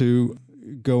going to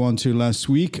go on to last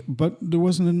week, but there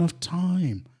wasn't enough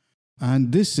time.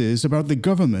 And this is about the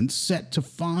government set to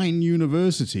fine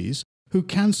universities who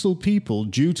cancel people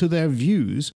due to their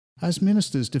views as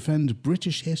ministers defend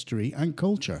British history and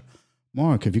culture.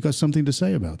 Mark, have you got something to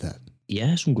say about that?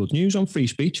 Yeah, some good news on free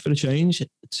speech for a change. It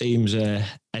seems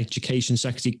Education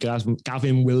Secretary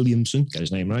Gavin Williamson, get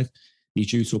his name right,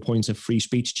 he's due to appoint a free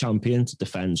speech champion to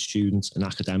defend students and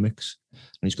academics.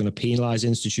 And he's going to penalise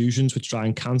institutions which try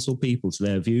and cancel people to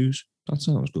their views. That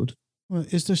sounds good. Well,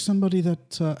 is there somebody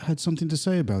that had something to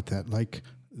say about that, like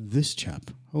this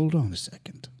chap? Hold on a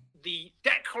second. The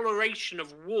declaration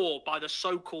of war by the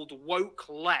so-called woke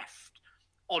left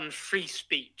on free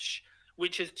speech,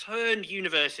 which has turned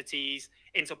universities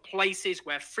into places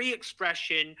where free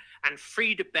expression and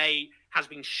free debate has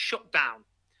been shut down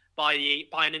by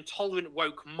an intolerant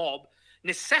woke mob,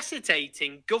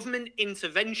 necessitating government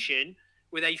intervention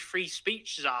with a free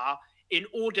speech czar in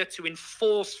order to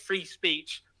enforce free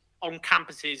speech on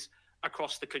campuses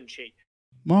across the country.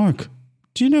 Mark,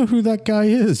 do you know who that guy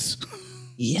is?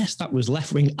 Yes, that was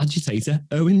left-wing agitator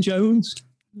Owen Jones.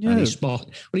 Yeah. And he's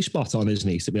spot on, isn't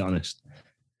he, to be honest?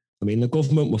 I mean, the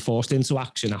government were forced into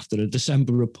action after a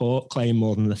December report claimed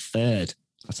more than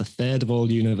that's a third of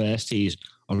all universities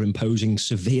are imposing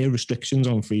severe restrictions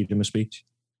on freedom of speech.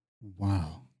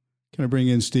 Wow. Can I bring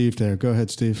in Steve there? Go ahead,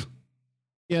 Steve.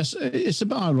 Yes, it's a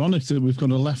bit ironic that we've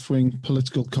got a left-wing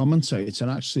political commentator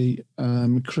actually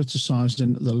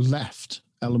criticising the left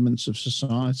elements of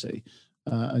society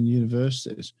and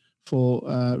universities for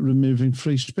removing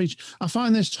free speech. I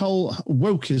find this whole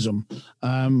wokeism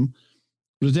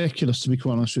ridiculous, to be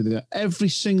quite honest with you. Every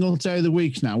single day of the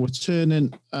week now, we're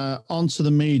turning onto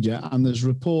the media and there's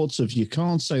reports of you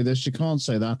can't say this, you can't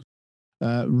say that,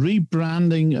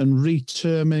 rebranding and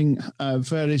reterming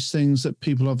various things that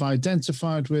people have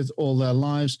identified with all their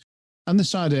lives. And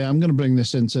this idea, I'm going to bring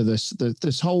this into this,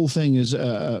 this whole thing is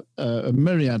a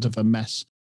myriad of a mess.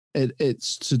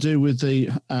 It's to do with the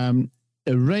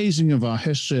erasing of our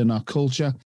history and our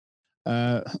culture.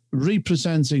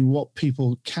 representing what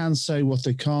people can say, what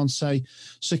they can't say.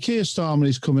 So Keir Starmer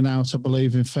is coming out, I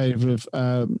believe, in favour of,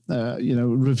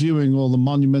 reviewing all the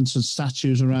monuments and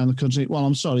statues around the country. Well,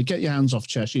 I'm sorry, get your hands off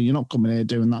Cheshire. You're not coming here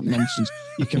doing that nonsense.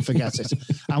 You can forget it.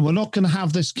 And we're not going to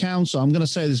have this council. I'm going to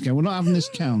say this again. We're not having this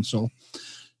council.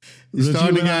 He's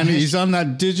starting again. He's on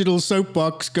that digital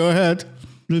soapbox. Go ahead.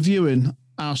 Reviewing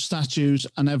our statues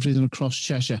and everything across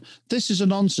Cheshire. This is a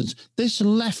nonsense. This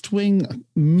left-wing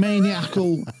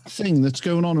maniacal thing that's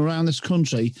going on around this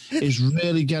country is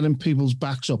really getting people's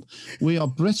backs up. We are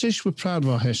British. We're proud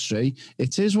of our history.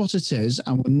 It is what it is,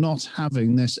 and we're not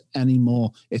having this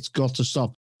anymore. It's got to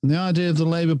stop. And the idea of the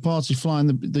Labour Party flying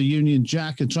the Union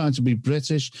Jack and trying to be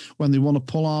British when they want to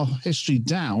pull our history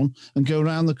down and go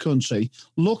around the country,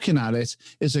 looking at it,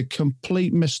 is a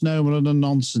complete misnomer and a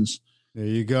nonsense. There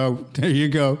you go. There you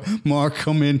go. Mark,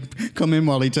 come in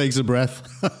while he takes a breath.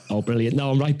 Oh, brilliant.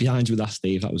 No, I'm right behind you with that,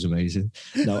 Steve. That was amazing.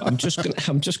 No, I'm just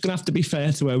gonna have to be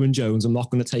fair to Owen Jones. I'm not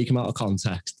going to take him out of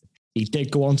context. He did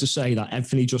go on to say that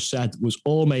everything he just said was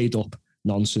all made up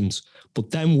nonsense, but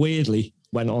then weirdly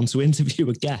went on to interview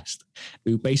a guest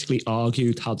who basically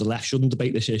argued how the left shouldn't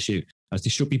debate this issue, as they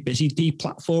should be busy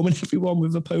deplatforming everyone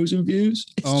with opposing views.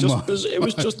 It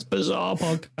was just a bizarre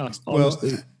podcast,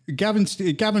 honestly. Well,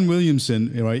 Gavin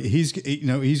Williamson, right? He's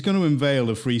going to unveil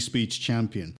a free speech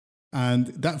champion, and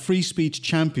that free speech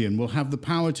champion will have the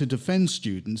power to defend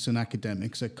students and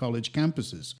academics at college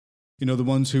campuses. You know, the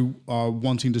ones who are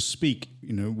wanting to speak,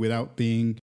 without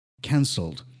being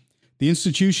cancelled. The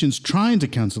institutions trying to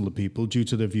cancel the people due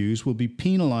to their views will be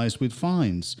penalised with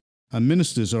fines. And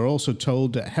ministers are also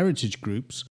told that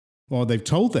they've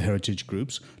told the heritage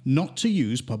groups not to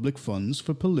use public funds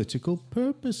for political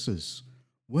purposes.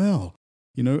 Well,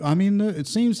 it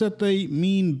seems that they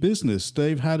mean business.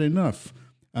 They've had enough.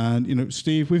 And,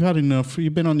 Steve, we've had enough.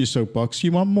 You've been on your soapbox.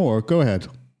 You want more? Go ahead.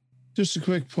 Just a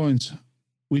quick point.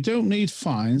 We don't need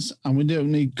fines and we don't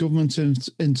need government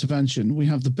intervention. We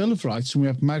have the Bill of Rights and we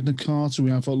have Magna Carta. We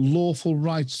have a lawful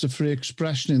rights to free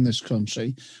expression in this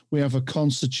country. We have a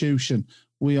constitution.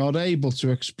 We are able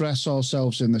to express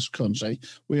ourselves in this country.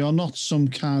 We are not some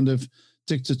kind of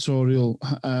dictatorial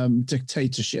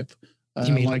dictatorship.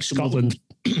 You mean like Scotland?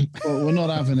 Well, we're not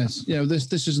having it.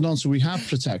 This is nonsense. We have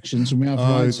protections and we have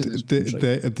rights in this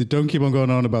country. They don't keep on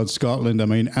going on about Scotland. I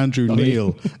mean, Andrew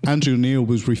Neil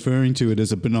was referring to it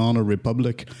as a banana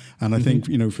republic, and I think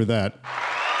for that.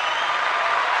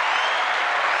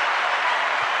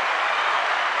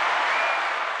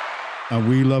 And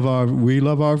we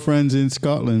love our friends in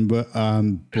Scotland, but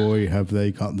boy, have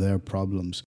they got their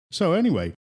problems. So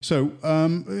anyway,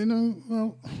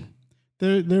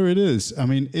 There it is. I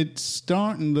mean, it's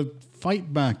starting. The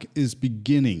fight back is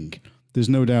beginning. There's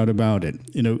no doubt about it.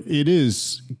 It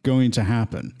is going to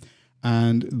happen.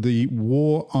 And the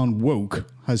war on woke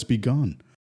has begun.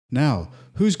 Now,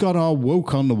 who's got our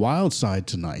woke on the wild side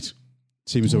tonight?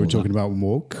 Seems that we're talking about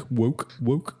woke.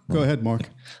 Go ahead, Mark.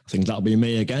 I think that'll be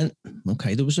me again.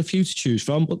 Okay, there was a few to choose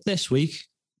from, but this week,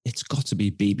 it's got to be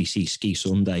BBC Ski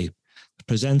Sunday.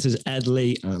 Presenters Ed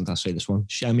Lee and I'll say this one,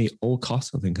 Shemi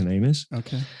Olcott, I think her name is.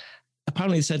 Okay.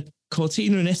 Apparently it said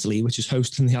Cortina in Italy, which is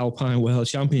hosting the Alpine World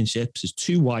Championships, is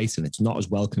too white and it's not as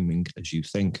welcoming as you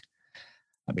think.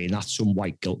 I mean, that's some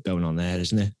white guilt going on there,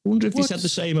 isn't it? I wonder if they said the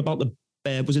same about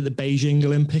was it the Beijing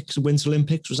Olympics, the Winter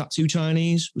Olympics? Was that too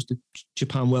Chinese? Was the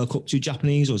Japan World Cup too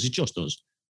Japanese? Or is it just us?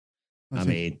 I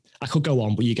mean, I could go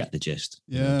on, but you get the gist.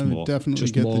 Yeah,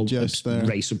 definitely get the gist there.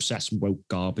 Race-obsessed woke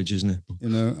garbage, isn't it?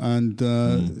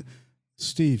 And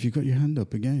Steve, you got your hand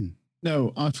up again.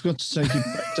 No, I forgot to take it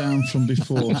back down from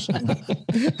before. So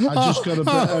I just got a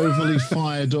bit overly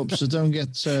fired up, so don't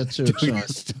get too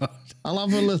excited. I'll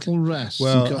have a little rest.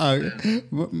 Well,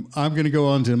 I'm going to go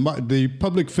on to the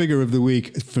public figure of the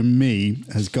week for me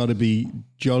has got to be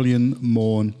Jolyon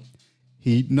Maugham.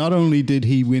 He not only did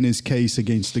he win his case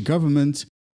against the government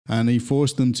and he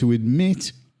forced them to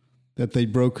admit that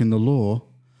they'd broken the law,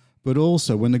 but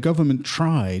also when the government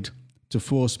tried to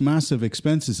force massive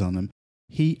expenses on him,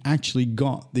 he actually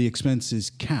got the expenses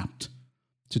capped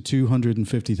to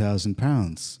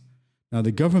 £250,000. Now,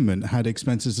 the government had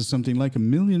expenses of something like £1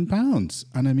 million.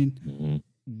 And I mean,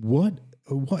 what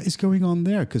is going on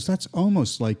there? Because that's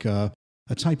almost like a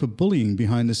type of bullying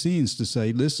behind the scenes to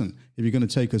say, listen, if you're going to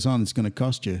take us on, it's going to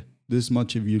cost you this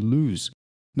much if you lose.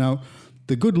 Now,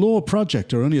 the Good Law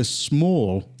Project are only a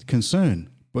small concern,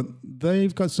 but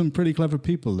they've got some pretty clever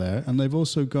people there, and they've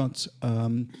also got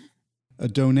a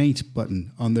donate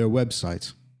button on their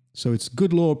website. So it's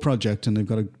Good Law Project, and they've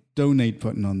got a donate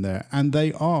button on there, and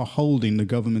they are holding the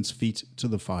government's feet to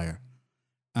the fire,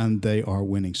 and they are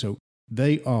winning. So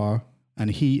they are and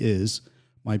he is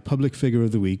my public figure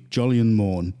of the week, Jolyon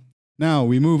Morn. Now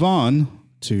we move on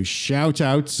to shout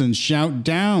outs and shout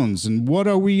downs. And what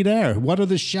are we there? What are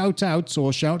the shout outs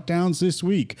or shout downs this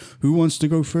week? Who wants to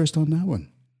go first on that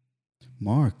one?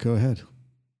 Mark, go ahead.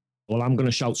 Well, I'm going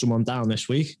to shout someone down this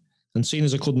week. And seeing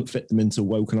as I couldn't fit them into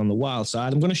Woken on the Wild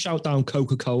Side, I'm going to shout down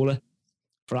Coca-Cola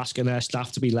for asking their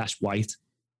staff to be less white.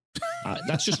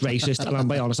 That's just racist, and I'll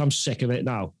be honest, I'm sick of it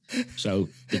now. So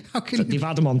they've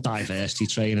had them on diversity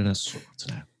training. I don't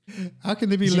know. How can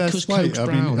they be less white? I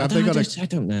mean, I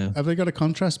don't know. Have they got a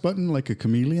contrast button like a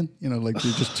chameleon? You know, like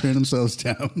they just turn themselves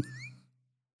down.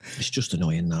 It's just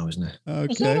annoying now, isn't it? Okay.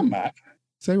 Was that on, Matt?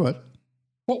 Say what?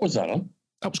 What was that on?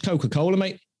 That was Coca-Cola,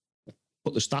 mate.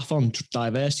 Put the staff on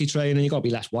diversity training. You got to be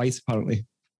less white, apparently.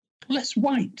 Less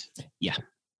white? Yeah.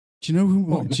 Do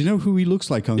you know who he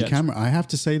looks like on camera? I have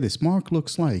to say this. Mark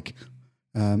looks like,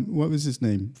 what was his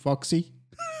name? Foxy?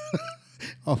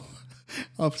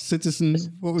 of Citizen,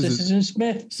 what was Citizen it?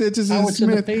 Smith. Citizen Power Smith.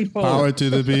 To the people. Power to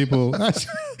the people.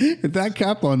 With that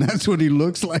cap on, that's what he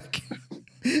looks like.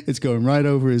 It's going right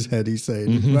over his head, he's saying.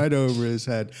 Mm-hmm. Right over his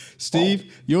head.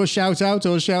 Steve, your shout out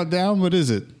or shout down? What is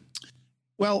it?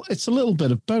 Well, it's a little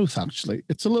bit of both, actually.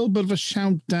 It's a little bit of a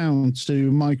shout down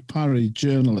to Mike Parry,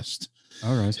 journalist.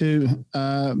 All right. Who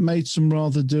made some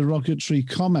rather derogatory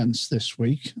comments this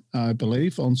week, I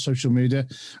believe, on social media.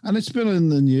 And it's been in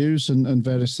the news and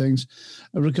various things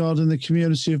regarding the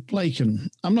community of Blacon.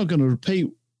 I'm not going to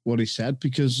repeat what he said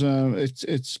because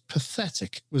it's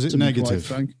pathetic. Was it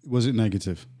negative? Was it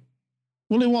negative?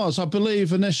 Well, it was. I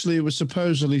believe initially it was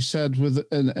supposedly said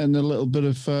in a little bit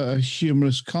of a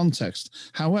humorous context.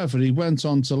 However, he went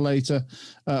on to later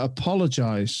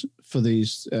apologise for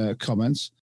these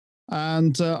comments.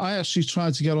 And I actually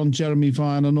tried to get on Jeremy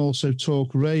Vine and also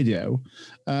Talk Radio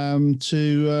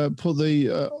to put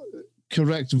the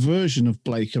correct version of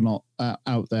Blacon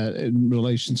out there in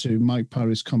relation to Mike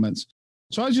Parry's comments.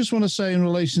 So I just want to say in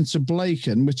relation to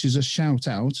Blacon, which is a shout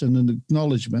out and an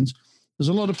acknowledgement, there's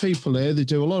a lot of people here. They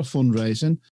do a lot of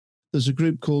fundraising. There's a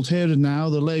group called Here and Now.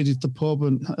 The lady at the pub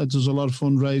and does a lot of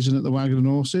fundraising at the Wagon and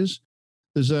Horses.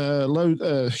 There's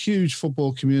a huge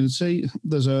football community.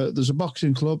 There's a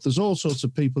boxing club. There's all sorts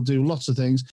of people do lots of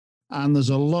things. And there's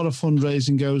a lot of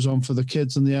fundraising goes on for the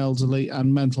kids and the elderly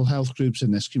and mental health groups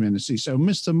in this community. So,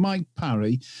 Mr. Mike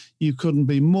Parry, you couldn't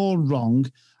be more wrong.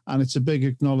 And it's a big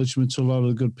acknowledgement to a lot of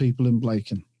the good people in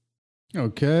Blacon.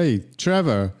 Okay.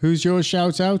 Trevor, who's your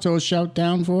shout out or shout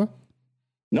down for?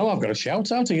 No, I've got a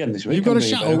shout out again this week. You've got a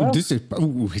shout out.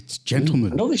 It's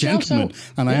gentlemen. Another gentlemen.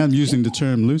 And I am using the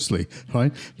term loosely,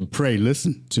 right? Pray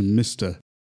listen to Mr.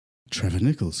 Trevor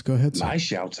Nichols. Go ahead, sir. My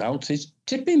shout out is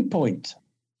Tipping Point.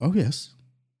 Oh, yes.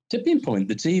 Tipping Point,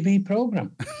 the TV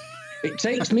programme. It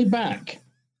takes me back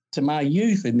to my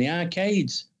youth in the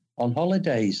arcades on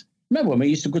holidays. Remember when we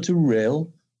used to go to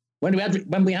Rill? When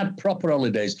we had proper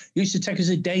holidays, it used to take us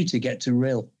a day to get to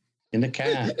Rill. In the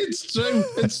car. It's true.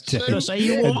 It's true. So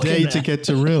you a day to get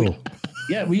to Rill.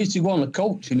 Yeah, we used to go on a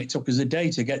coach and it took us a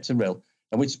day to get to Rill.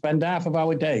 And we'd spend half of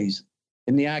our days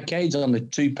in the arcades on the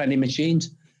 2-penny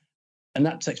machines. And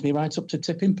that takes me right up to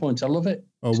Tipping Point. I love it.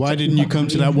 Oh, why didn't you come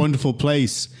to that wonderful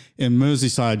place in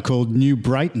Merseyside called New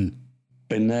Brighton?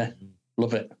 Been there.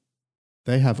 Love it.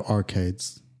 They have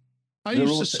arcades. I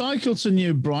used to cycle to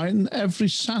New Brighton every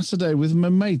Saturday with my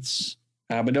mates.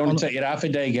 But it only take you half a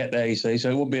day to get there, you see, so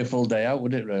it wouldn't be a full day out,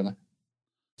 would it, really?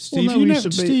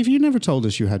 Steve, Steve, you never told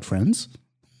us you had friends.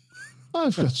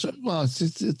 I've got well,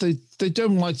 they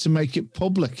don't like to make it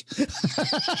public.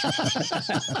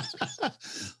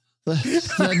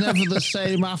 They're never the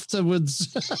same afterwards.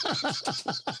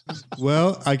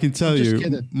 Well, I can tell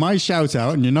you, my shout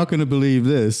out, and you're not going to believe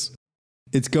this,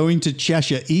 it's going to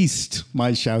Cheshire East,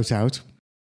 my shout out,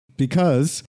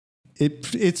 because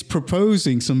it's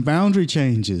proposing some boundary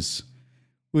changes,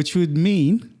 which would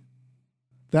mean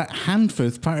that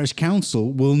Handforth Parish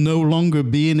Council will no longer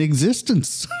be in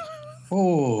existence.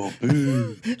 Oh,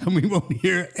 boo. And we won't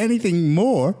hear anything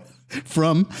more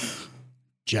from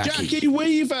Jackie. Jackie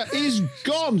Weaver is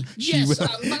gone. Yes,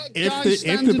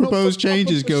 if the proposed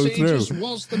changes go through,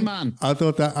 was the man. I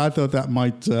thought that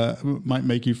might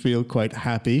make you feel quite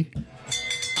happy.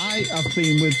 I have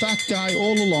been with that guy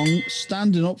all along,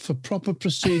 standing up for proper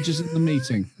procedures at the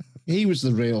meeting. He was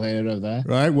the real hero there.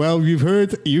 Right. Well, you've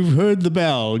heard the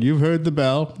bell. You've heard the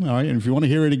bell. All right. And if you want to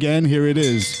hear it again, here it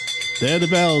is. They're the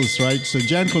bells, right? So,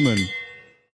 gentlemen,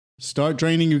 start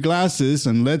draining your glasses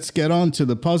and let's get on to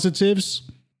the positives.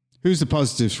 Who's the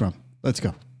positives from? Let's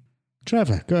go.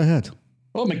 Trevor, go ahead.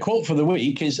 Well, my quote for the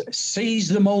week is "Seize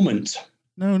the moment."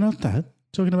 No, not that.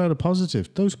 Talking about a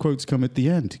positive. Those quotes come at the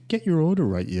end. Get your order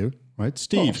right, you. right?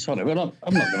 Steve. Oh, sorry, well,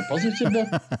 I'm not going to positive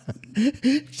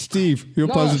there. Steve, you're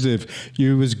No. positive.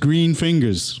 You was green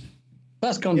fingers.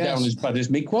 That's gone down as bad as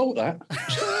me quote, that.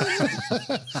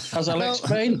 As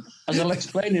I'll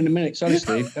explain in a minute. Sorry,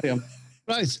 Steve, carry on.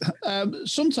 Right.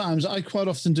 Sometimes I quite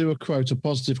often do a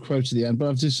positive quote at the end, but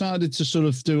I've decided to sort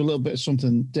of do a little bit of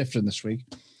something different this week.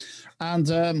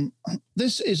 And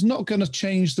this is not going to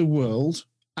change the world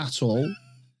at all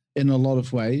in a lot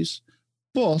of ways.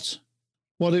 But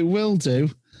what it will do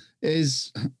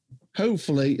is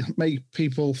hopefully make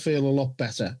people feel a lot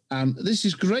better. And this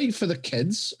is great for the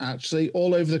kids, actually,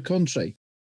 all over the country.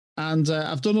 And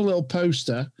I've done a little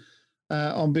poster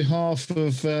on behalf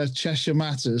of Cheshire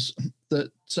Matters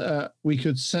that we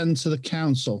could send to the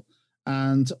council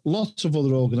and lots of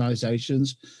other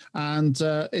organisations. And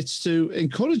it's to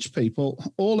encourage people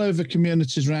all over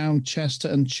communities around Chester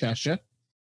and Cheshire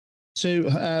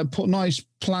to put nice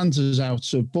planters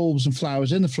out of bulbs and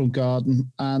flowers in the front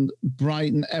garden and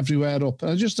brighten everywhere up.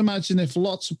 And I just imagine if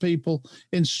lots of people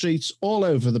in streets all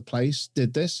over the place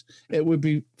did this, it would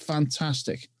be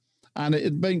fantastic. And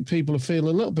it'd make people feel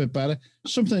a little bit better.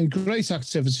 Something great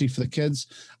activity for the kids,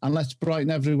 and let's brighten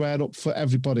everywhere up for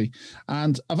everybody.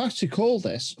 And I've actually called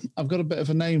this, I've got a bit of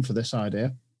a name for this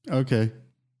idea. Okay.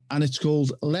 And it's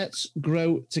called Let's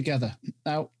Grow Together.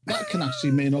 Now, that can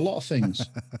actually mean a lot of things.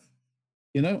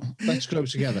 You know, let's grow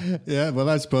together. Yeah, well,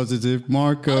 that's positive.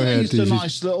 Mark, go I ahead. think it's a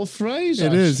nice little phrase.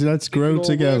 It is. Let's grow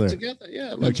together.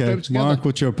 Yeah, let's grow Okay, together. Mark,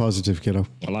 what's your positive, kiddo?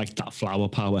 I like that flower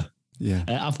power. Yeah.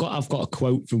 I've got a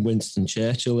quote from Winston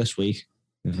Churchill this week,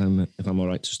 if I'm all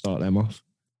right to start them off.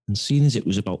 And seeing as it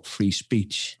was about free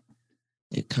speech,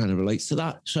 it kind of relates to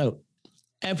that. So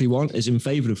everyone is in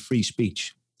favour of free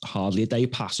speech. Hardly a day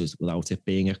passes without it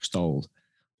being extolled.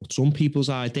 But some people's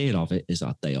idea of it is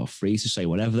that they are free to say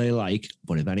whatever they like,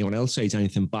 but if anyone else says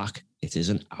anything back, it is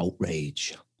an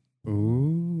outrage.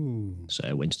 Ooh.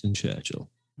 So Winston Churchill.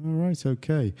 All right.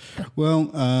 Okay. Well,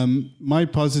 my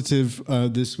positive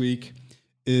this week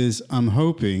is I'm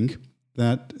hoping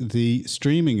that the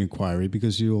streaming inquiry,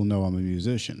 because you all know I'm a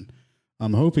musician,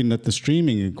 I'm hoping that the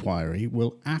streaming inquiry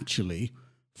will actually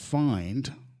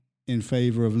find in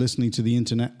favor of listening to the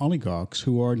internet oligarchs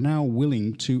who are now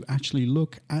willing to actually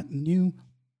look at new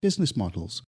business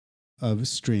models of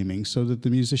streaming so that the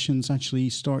musicians actually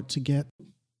start to get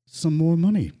some more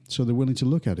money. So they're willing to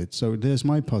look at it. So there's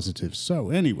my positives. So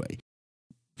anyway,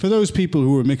 for those people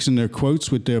who are mixing their quotes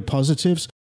with their positives,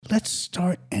 let's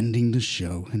start ending the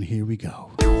show. And here we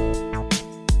go.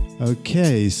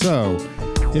 Okay, so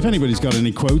if anybody's got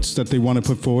any quotes that they want to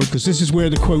put forward, because this is where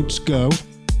the quotes go.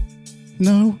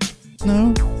 No?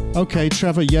 Okay,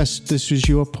 Trevor, yes, this is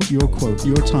your quote,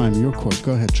 your time, your quote.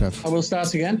 Go ahead, Trevor. I will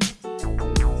start again.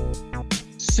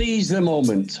 Seize the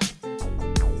moment.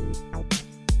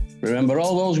 Remember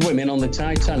all those women on the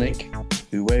Titanic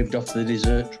who waved off the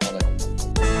dessert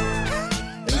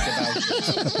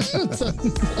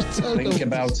trolley. Think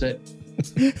about it.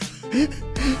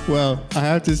 Well, I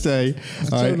have to say,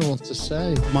 I don't know what to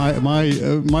say.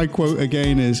 My quote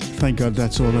again is, thank God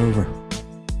that's all over.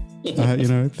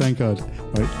 Thank God.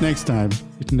 All right, next time,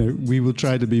 we will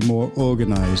try to be more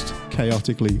organized,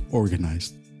 chaotically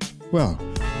organized. Well,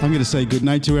 I'm going to say good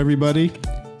night to everybody.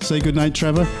 Say good night,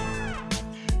 Trevor.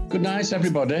 Good night,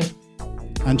 everybody.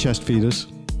 And chest feeders.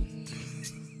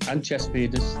 And chest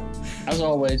feeders. As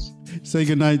always. Say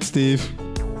good night, Steve.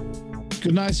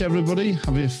 Good night, everybody.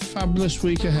 Have a fabulous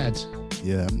week ahead.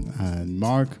 Yeah, and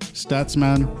Mark,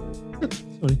 Statsman.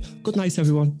 Sorry. Good night,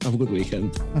 everyone. Have a good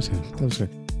weekend. That's good. That was good.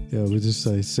 Yeah, we'll just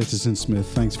say Citizen Smith.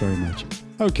 Thanks very much.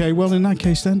 Okay, well, in that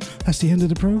case, then, that's the end of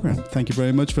the program. Thank you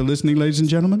very much for listening, ladies and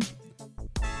gentlemen.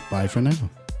 Bye for now.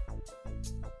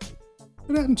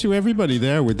 What happened to everybody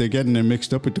there? They're getting them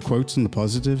mixed up with the quotes and the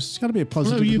positives? It's got to be a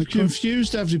positive. No, you've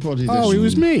confused everybody. Oh, it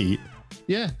was me.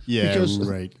 Yeah. Yeah, because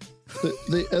right.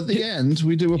 At the end,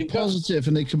 we do a positive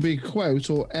and it can be a quote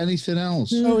or anything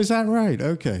else. Oh, is that right?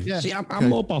 Okay. Yeah. See, I'm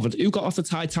more bothered. Who got off the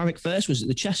Titanic first? Was it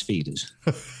the chest feeders?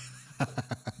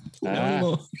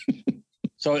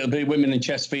 So it'll be women and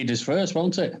chest feeders first,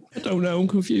 won't it? I don't know. I'm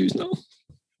confused now.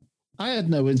 I had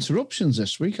no interruptions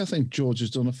this week. I think George has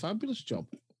done a fabulous job.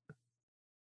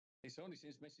 It's only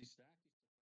since Mrs. Starkey.